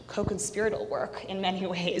deep co-conspiratorial work in many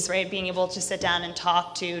ways, right? Being able to sit down and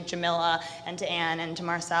talk to Jamila and to Anne and to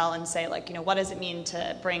Marcelle and say, like, what does it mean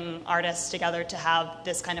to bring artists together to have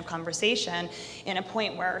this kind of conversation in a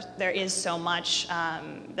point where there is so much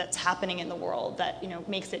that's happening in the world that,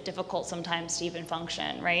 makes it difficult sometimes to even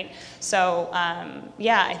function, right? So,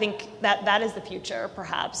 I think that is the future,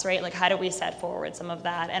 perhaps, right? Like, how do we set forward some of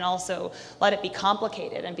that and also let it be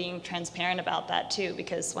complicated and being transparent about that, too?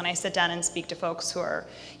 Because when I sit down and speak to folks who are,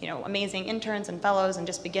 amazing interns and fellows and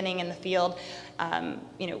just beginning in the field, I'm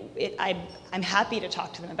happy to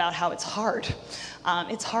talk to them about how it's hard.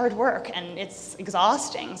 It's hard work, and it's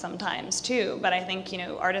exhausting sometimes, too. But I think,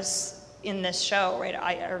 artists in this show, right,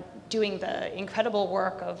 are doing the incredible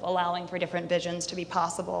work of allowing for different visions to be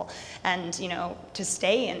possible and, to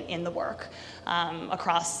stay in the work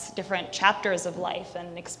across different chapters of life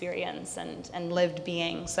and experience and lived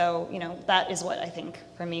being. So, that is what I think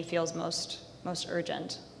for me feels most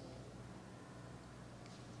urgent.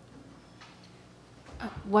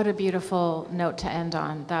 What a beautiful note to end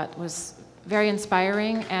on. That was very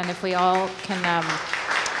inspiring, and if we all can,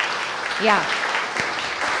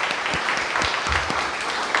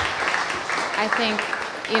 I think,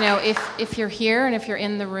 if you're here and if you're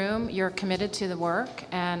in the room, you're committed to the work,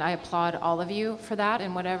 and I applaud all of you for that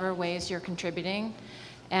in whatever ways you're contributing.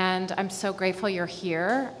 And I'm so grateful you're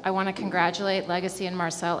here. I want to congratulate Legacy and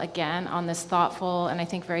Marcelle again on this thoughtful and I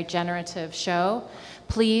think very generative show.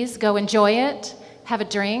 Please go enjoy it, have a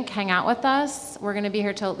drink, hang out with us. We're going to be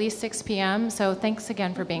here till at least 6 p.m., so thanks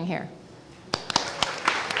again for being here.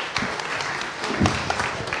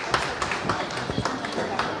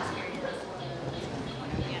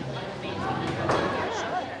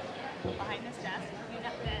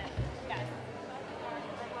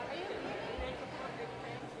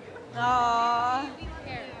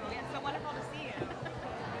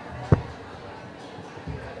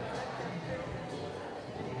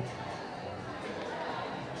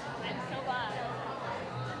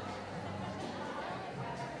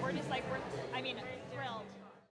 We're thrilled.